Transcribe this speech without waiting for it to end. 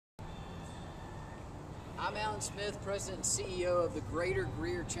I'm Alan Smith, President and CEO of the Greater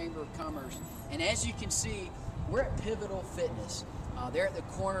Greer Chamber of Commerce. And as you can see, we're at Pivotal Fitness. They're at the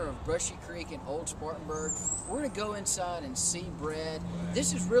corner of Brushy Creek and Old Spartanburg. We're going to go inside and see Brad.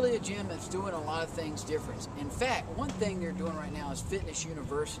 This is really a gym that's doing a lot of things different. In fact, one thing they're doing right now is Fitness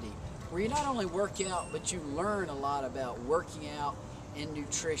University, where you not only work out, but you learn a lot about working out and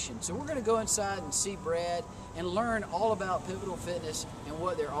nutrition. So we're going to go inside and see Brad and learn all about Pivotal Fitness and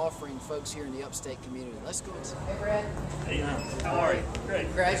what they're offering folks here in the upstate community. Let's go inside. Hey Brad. Hey, how are you? Great.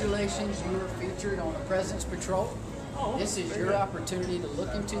 Congratulations, you were featured on the President's Patrol. Oh, this is your opportunity to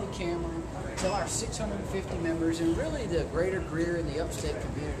look into the camera, tell our 650 members and really the Greater Greer and the upstate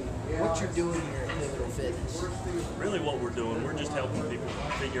community what you're doing here at Pivotal Fitness. Really what we're doing, we're just helping people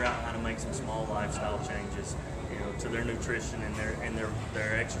figure out how to make some small lifestyle changes, you know, to their nutrition and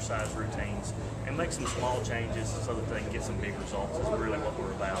their exercise routines, and make some small changes so that they can get some big results is really what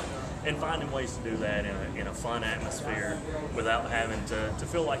we're about. And finding ways to do that in a fun atmosphere without having to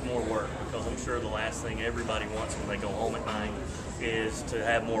feel like more work, because I'm sure the last thing everybody wants when they go home at night is to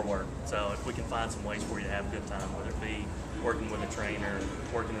have more work. So if we can find some ways for you to have a good time, whether it be working with a trainer,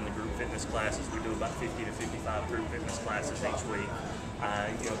 working in the group fitness classes. We do about 50 to 55 group fitness classes each week.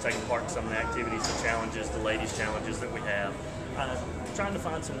 You know, taking part in some of the activities, the challenges, the ladies' challenges that we have. Trying to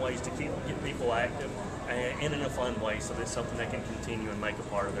find some ways to get people active and in a fun way, so that it's something they can continue and make a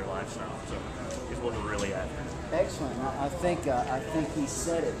part of their lifestyle. So is what we're really after. Excellent. I think he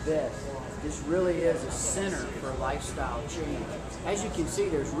said it best. This really is a center for lifestyle change. As you can see,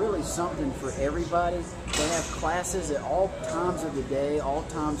 there's really something for everybody. They have classes at all times of the day, all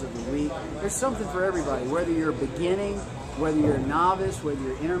times of the week. There's something for everybody, whether you're beginning, whether you're a novice, whether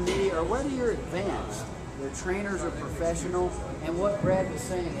you're intermediate, or whether you're advanced. Their trainers are professional, and what Brad was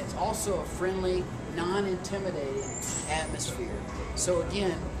saying, it's also a friendly, non-intimidating atmosphere. So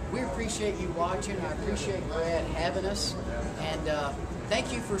again, we appreciate you watching. I appreciate Brad having us, and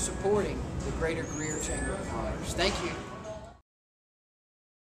thank you for supporting the Greater Greer Chamber of Commerce. Thank you.